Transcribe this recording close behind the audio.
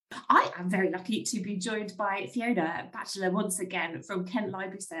I am very lucky to be joined by Fiona Batchelor once again from Kent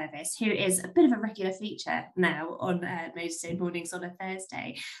Library Service, who is a bit of a regular feature now on Maidstone Mornings on a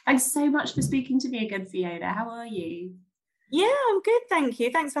Thursday. Thanks so much for speaking to me again, Fiona. How are you? Yeah, I'm good, thank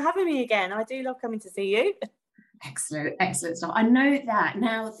you. Thanks for having me again. I do love coming to see you. Excellent stuff. I know that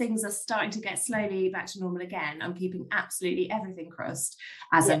now things are starting to get slowly back to normal again. I'm keeping absolutely everything crossed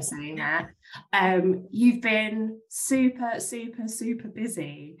as I'm saying that. You've been super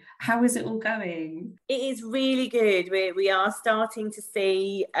busy. How is it all going? It is really good. We are starting to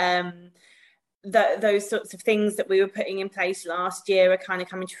see those sorts of things that we were putting in place last year are kind of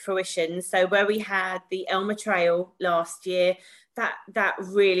coming to fruition. So where we had the Elmer Trail last year, that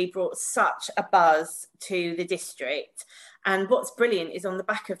really brought such a buzz to the district. And what's brilliant is on the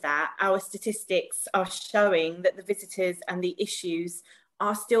back of that, our statistics are showing that the visitors and the issues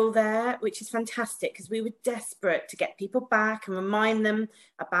are still there, which is fantastic because we were desperate to get people back and remind them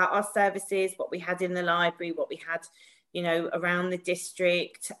about our services, what we had in the library, what we had, around the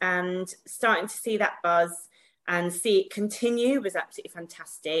district, and starting to see that buzz and see it continue was absolutely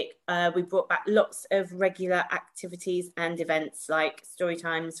fantastic. We brought back lots of regular activities and events like story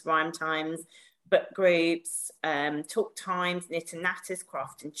times, rhyme times, book groups, talk times, knit and natters,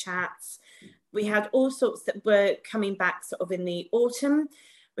 craft and chats. We had all sorts that were coming back sort of in the autumn.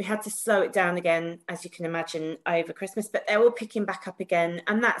 We had to slow it down again, as you can imagine, over Christmas, but they're all picking back up again,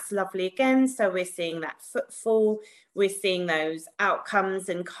 and that's lovely again. So we're seeing that footfall, we're seeing those outcomes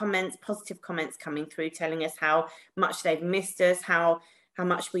and comments, positive comments coming through, telling us how much they've missed us, how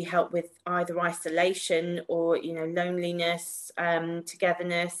much we help with either isolation or, loneliness,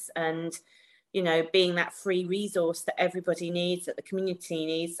 togetherness, and, being that free resource that everybody needs, that the community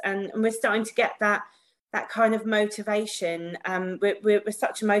needs. And we're starting to get that kind of motivation. We're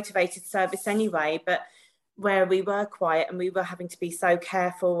such a motivated service anyway, but where we were quiet and we were having to be so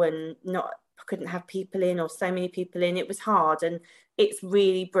careful and couldn't have people in or so many people in, it was hard. And it's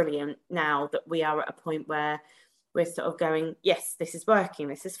really brilliant now that we are at a point where we're sort of going, yes, this is working,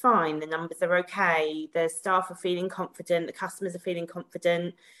 this is fine, the numbers are okay, the staff are feeling confident, the customers are feeling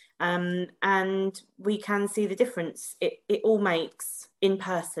confident, and we can see the difference it all makes in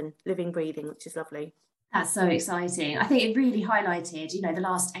person, living, breathing, which is lovely. That's so exciting. I think it really highlighted, the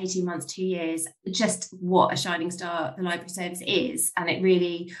last 18 months, 2 years, just what a shining star the library service is. And it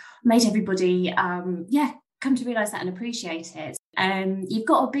really made everybody, come to realise that and appreciate it. You've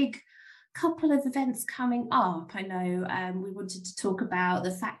got a big couple of events coming up. I know we wanted to talk about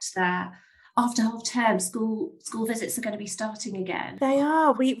the fact that after half term, school visits are going to be starting again. They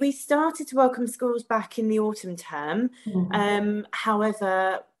are. We started to welcome schools back in the autumn term.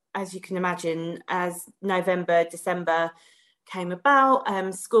 However, as you can imagine, as November, December came about,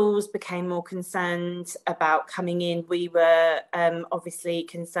 schools became more concerned about coming in. We were obviously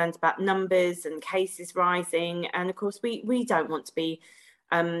concerned about numbers and cases rising. And of course, we don't want to be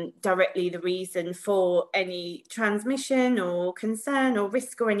directly the reason for any transmission or concern or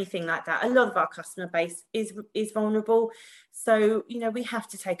risk or anything like that. A lot of our customer base is vulnerable. So, we have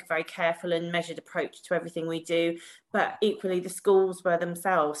to take a very careful and measured approach to everything we do. But equally, the schools were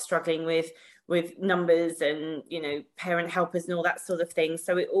themselves struggling with numbers and, parent helpers and all that sort of thing.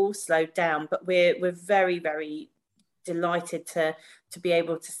 So it all slowed down. But we're very, very delighted to be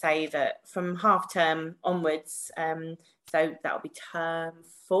able to say that from half term onwards, so that'll be term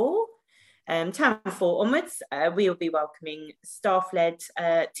 4 onwards, we will be welcoming staff-led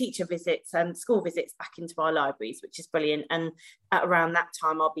teacher visits and school visits back into our libraries, which is brilliant. And at around that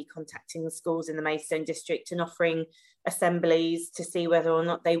time, I'll be contacting the schools in the Maidstone district and offering assemblies to see whether or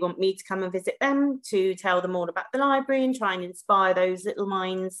not they want me to come and visit them, to tell them all about the library and try and inspire those little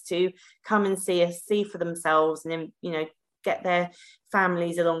minds to come and see us, see for themselves, and then, get their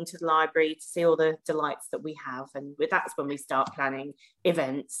families along to the library to see all the delights that we have. And that's when we start planning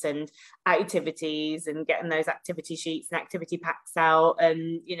events and activities and getting those activity sheets and activity packs out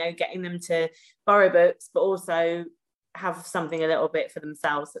and, getting them to borrow books, but also have something a little bit for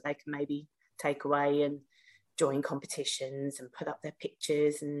themselves that they can maybe take away and join competitions and put up their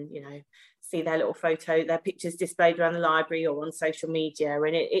pictures and, see their little their pictures displayed around the library or on social media.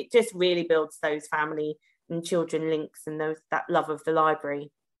 And it just really builds those family and children links and that love of the library.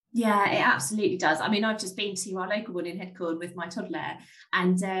 Yeah, it absolutely does. I mean, I've just been to our local one in Headcorn with my toddler,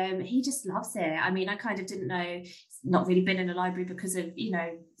 and he just loves it. I mean, I kind of didn't know, not really been in a library because of,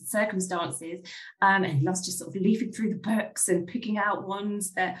 circumstances, and he loves just sort of leafing through the books and picking out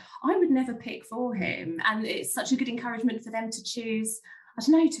ones that I would never pick for him. And it's such a good encouragement for them to choose I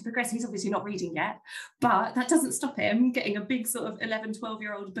don't know, to progress. He's obviously not reading yet, but that doesn't stop him getting a big sort of 11,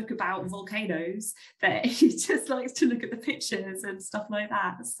 12-year-old book about volcanoes that he just likes to look at the pictures and stuff like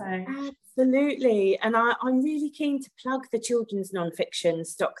that. So absolutely. And I'm really keen to plug the children's non-fiction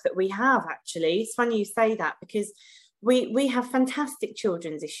stock that we have, actually. It's funny you say that, because we have fantastic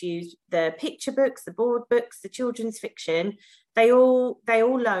children's issues, the picture books, the board books, the children's fiction. They all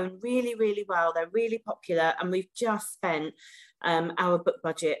loan really, really well. They're really popular, and we've just spent our book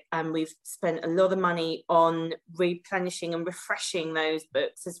budget, and we've spent a lot of money on replenishing and refreshing those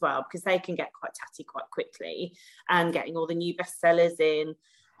books as well, because they can get quite tatty quite quickly, and getting all the new bestsellers in,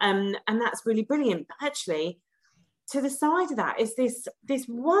 and that's really brilliant. But actually, to the side of that is this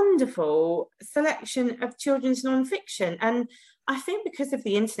wonderful selection of children's non-fiction. And I think because of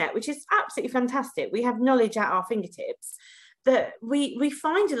the internet, which is absolutely fantastic, we have knowledge at our fingertips, that we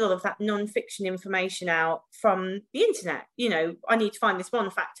find a lot of that non-fiction information out from the internet. You know, I need to find this one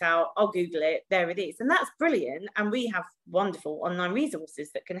fact out, I'll Google it, there it is. And that's brilliant. And we have wonderful online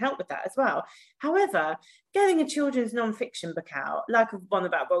resources that can help with that as well. However, getting a children's non-fiction book out, like one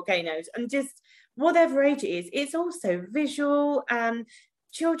about volcanoes, and just whatever age it is, it's also visual, and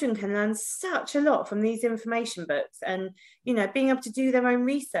children can learn such a lot from these information books. And, you know, being able to do their own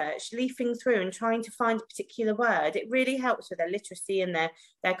research, leafing through and trying to find a particular word, it really helps with their literacy and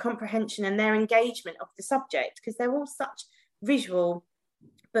their comprehension and their engagement of the subject, because they're all such visual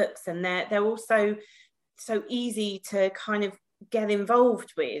books, and they're also so easy to kind of get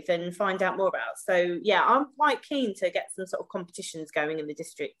involved with and find out more about. So yeah, I'm quite keen to get some sort of competitions going in the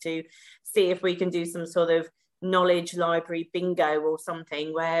district to see if we can do some sort of knowledge library bingo or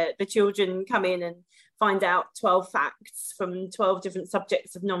something, where the children come in and find out 12 facts from 12 different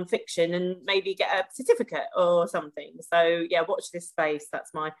subjects of non-fiction and maybe get a certificate or something. So yeah, watch this space.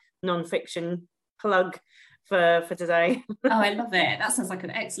 That's my non-fiction plug for today. Oh, I love it. That sounds like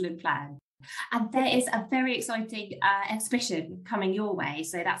an excellent plan. And there is a very exciting exhibition coming your way.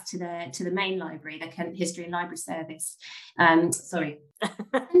 So that's to the main library, the Kent History and Library Service. Sorry,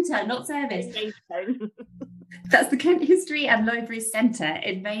 Centre, not service. That's the Kent History and Library Centre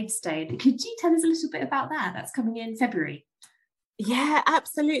in Maidstone. Could you tell us a little bit about that? That's coming in February. Yeah,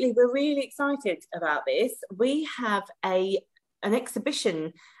 absolutely. We're really excited about this. We have an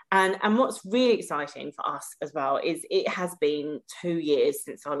exhibition. And what's really exciting for us as well is it has been 2 years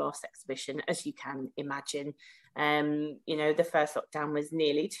since our last exhibition, as you can imagine. You know, the first lockdown was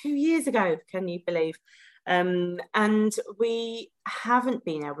nearly 2 years ago, can you believe? And we haven't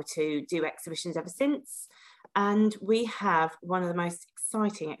been able to do exhibitions ever since. And we have one of the most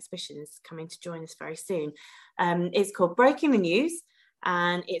exciting exhibitions coming to join us very soon. It's called Breaking the News,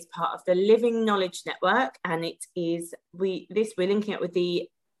 and it's part of the Living Knowledge Network. And it is, we're linking up with the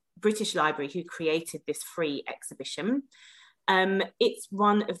British Library, who created this free exhibition. It's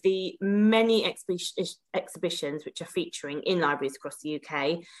one of the many exhibitions which are featuring in libraries across the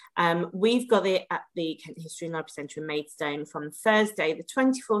UK. We've got it at the Kent History and Library Centre in Maidstone from Thursday the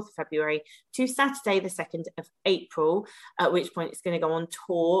 24th of February to Saturday the 2nd of April, at which point it's going to go on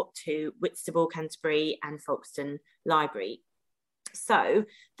tour to Whitstable, Canterbury and Folkestone Library. So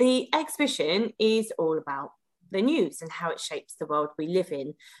the exhibition is all about the news and how it shapes the world we live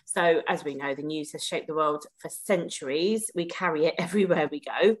in. So as we know, the news has shaped the world for centuries. We carry it everywhere we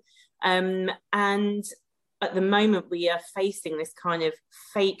go. And at the moment, we are facing this kind of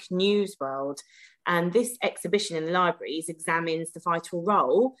fake news world. And this exhibition in the libraries examines the vital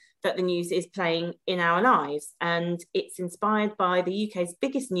role that the news is playing in our lives. And it's inspired by the UK's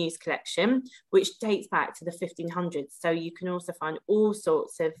biggest news collection, which dates back to the 1500s. So you can also find all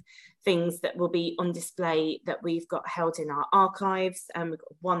sorts of things that will be on display that we've got held in our archives. And we've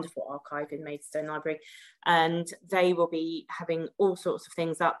got a wonderful archive in Maidstone Library. And they will be having all sorts of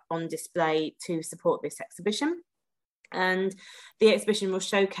things up on display to support this exhibition. And the exhibition will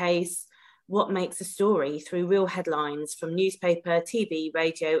showcase what makes a story through real headlines from newspaper, TV,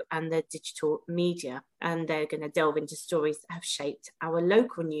 radio, and the digital media. And they're going to delve into stories that have shaped our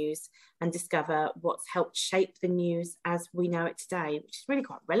local news and discover what's helped shape the news as we know it today, which is really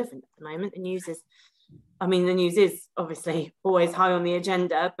quite relevant at the moment. The news is obviously always high on the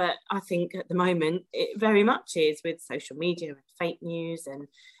agenda, but I think at the moment it very much is, with social media and fake news and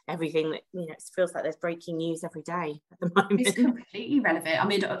everything that, you know, it feels like there's breaking news every day at the moment. It's completely relevant. I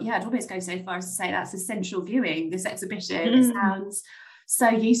mean, yeah, I'd almost go so far as to say that's essential viewing, this exhibition. It sounds so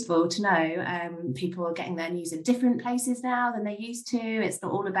useful to know. People are getting their news in different places now than they used to. It's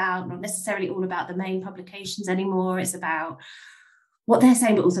not necessarily all about the main publications anymore. It's about what they're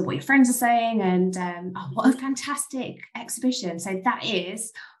saying, but also what your friends are saying. And what a fantastic exhibition. So that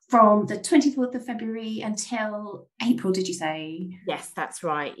is from the 24th of February until April, did you say? Yes, that's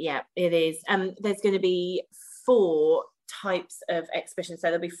right. Yeah, it is. There's going to be 4 types of exhibitions. So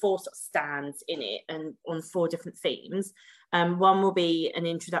there'll be 4 sort of stands in it and on 4 different themes. One will be an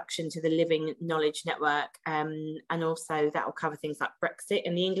introduction to the Living Knowledge Network, and also that will cover things like Brexit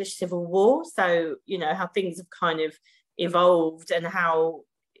and the English Civil War. So, you know, how things have kind of evolved and how,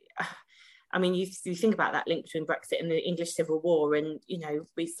 I mean, you think about that link between Brexit and the English Civil War, and, you know,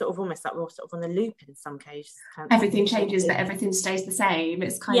 we sort of almost like we're sort of on a loop in some cases. Everything changes, but everything stays the same.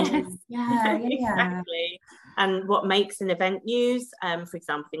 It's kind of, exactly. And what makes an event news, for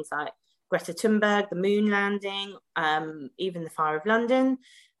example, things like Greta Thunberg, the moon landing, even the Fire of London.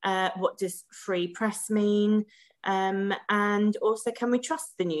 What does free press mean? And also, can we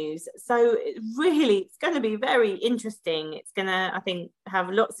trust the news? So really, it's going to be very interesting. It's going to, I think, have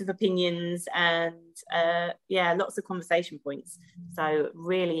lots of opinions and lots of conversation points. So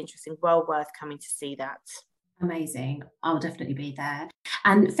really interesting, well worth coming to see that. Amazing. I'll definitely be there.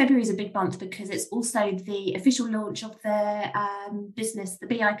 And February is a big month because it's also the official launch of the business, the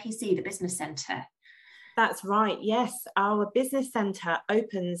BIPC, the Business Centre. That's right. Yes, our business centre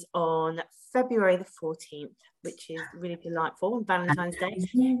opens on February the 14th, which is really delightful, on Valentine's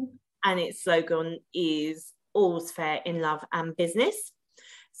Day. And its slogan is "All's fair in love and business."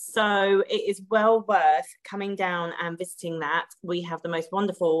 So it is well worth coming down and visiting that. We have the most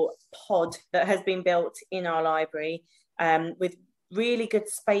wonderful pod that has been built in our library, with really good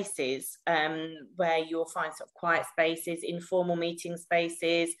spaces, where you'll find sort of quiet spaces, informal meeting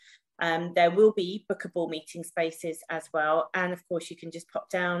spaces. There will be bookable meeting spaces as well. And of course, you can just pop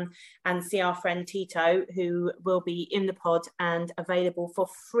down and see our friend Tito, who will be in the pod and available for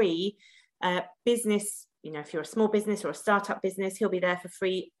free business. You know, if you're a small business or a startup business, he'll be there for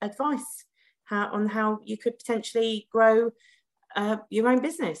free advice on how you could potentially grow your own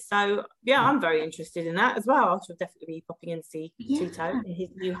business. So yeah, I'm very interested in that as well. I shall definitely be popping in to see Tito in his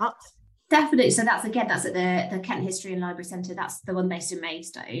new hut. Definitely. So that's at the Kent History and Library Centre. That's the one based in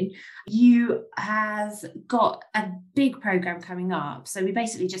Maidstone. You have got a big programme coming up. So we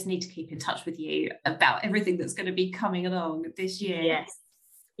basically just need to keep in touch with you about everything that's going to be coming along this year.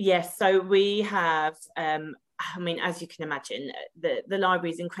 Yes. So we have, I mean, as you can imagine, the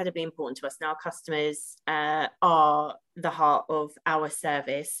library is incredibly important to us, and our customers are the heart of our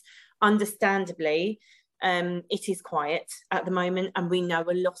service. Understandably, it is quiet at the moment, and we know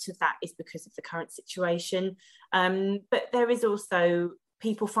a lot of that is because of the current situation. But there is also,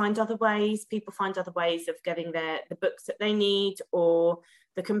 people find other ways of getting the books that they need, or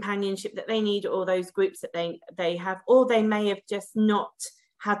the companionship that they need, or those groups that they have, or they may have just not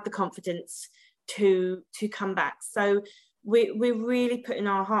had the confidence to come back. So we're really putting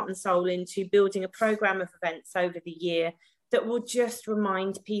our heart and soul into building a programme of events over the year that will just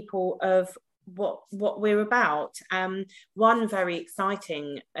remind people of what we're about. One very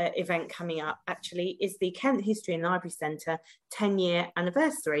exciting event coming up actually is the Kent History and Library Centre 10-year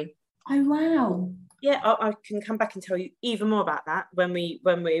anniversary. Oh wow. Yeah, I can come back and tell you even more about that when we're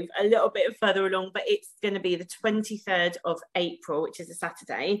a little bit further along, but it's going to be the 23rd of April, which is a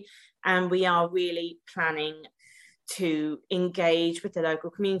Saturday, and we are really planning to engage with the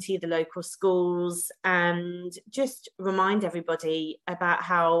local community, the local schools, and just remind everybody about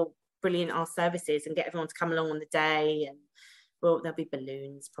how brilliant our service is, and get everyone to come along on the day. And well, there'll be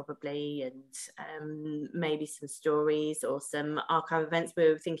balloons probably, and maybe some stories or some archive events. We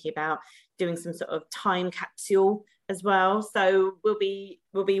were thinking about doing some sort of time capsule as well. So we'll be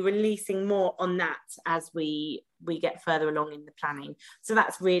releasing more on that as we get further along in the planning. So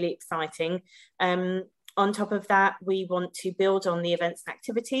that's really exciting. On top of that, we want to build on the events and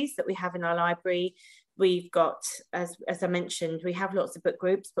activities that we have in our library. We've got, as I mentioned, we have lots of book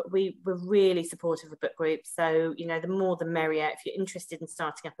groups, but we're really supportive of book groups. So, you know, the more the merrier. If you're interested in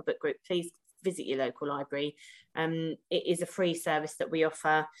starting up a book group, please visit your local library. It is a free service that we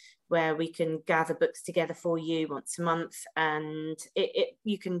offer, where we can gather books together for you once a month, and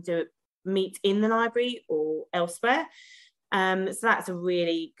you can meet in the library or elsewhere. So that's a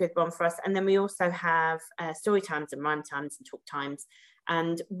really good one for us. And then we also have story times and rhyme times and talk times.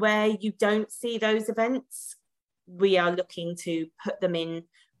 And where you don't see those events, we are looking to put them in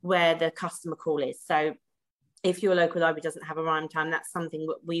where the customer call is. So if your local library doesn't have a rhyme time, that's something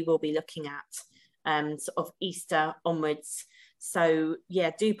that we will be looking at sort of Easter onwards. So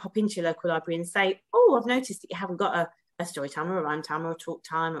yeah, do pop into your local library and say, oh, I've noticed that you haven't got a story time or a rhyme time or a talk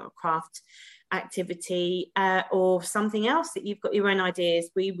time or a craft activity, or something else that you've got your own ideas.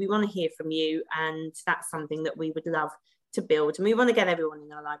 We want to hear from you, and that's something that we would love to build. And we want to get everyone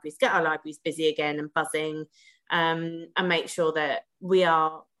in our libraries, get our libraries busy again and buzzing, and make sure that we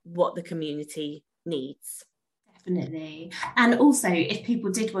are what the community needs. Definitely. And also, if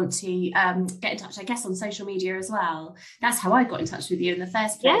people did want to get in touch, I guess on social media as well, that's how I got in touch with you in the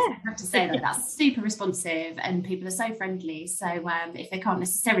first place. I have to say that that's super responsive and people are so friendly. So if they can't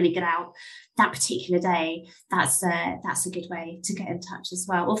necessarily get out that particular day, that's a good way to get in touch as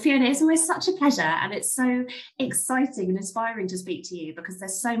well. Well, Fiona, it's always such a pleasure, and it's so exciting and inspiring to speak to you because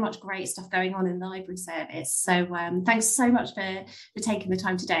there's so much great stuff going on in the library service. So thanks so much for taking the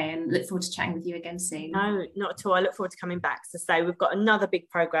time today, and look forward to chatting with you again soon. No, not at all. I look forward to coming back. So say we've got another big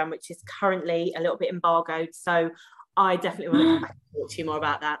program which is currently a little bit embargoed, so I definitely want to come back and talk to you more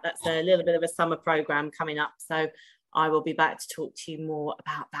about that. That's a little bit of a summer program coming up, so I will be back to talk to you more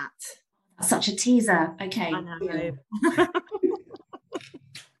about that. Such a teaser. Okay. I know.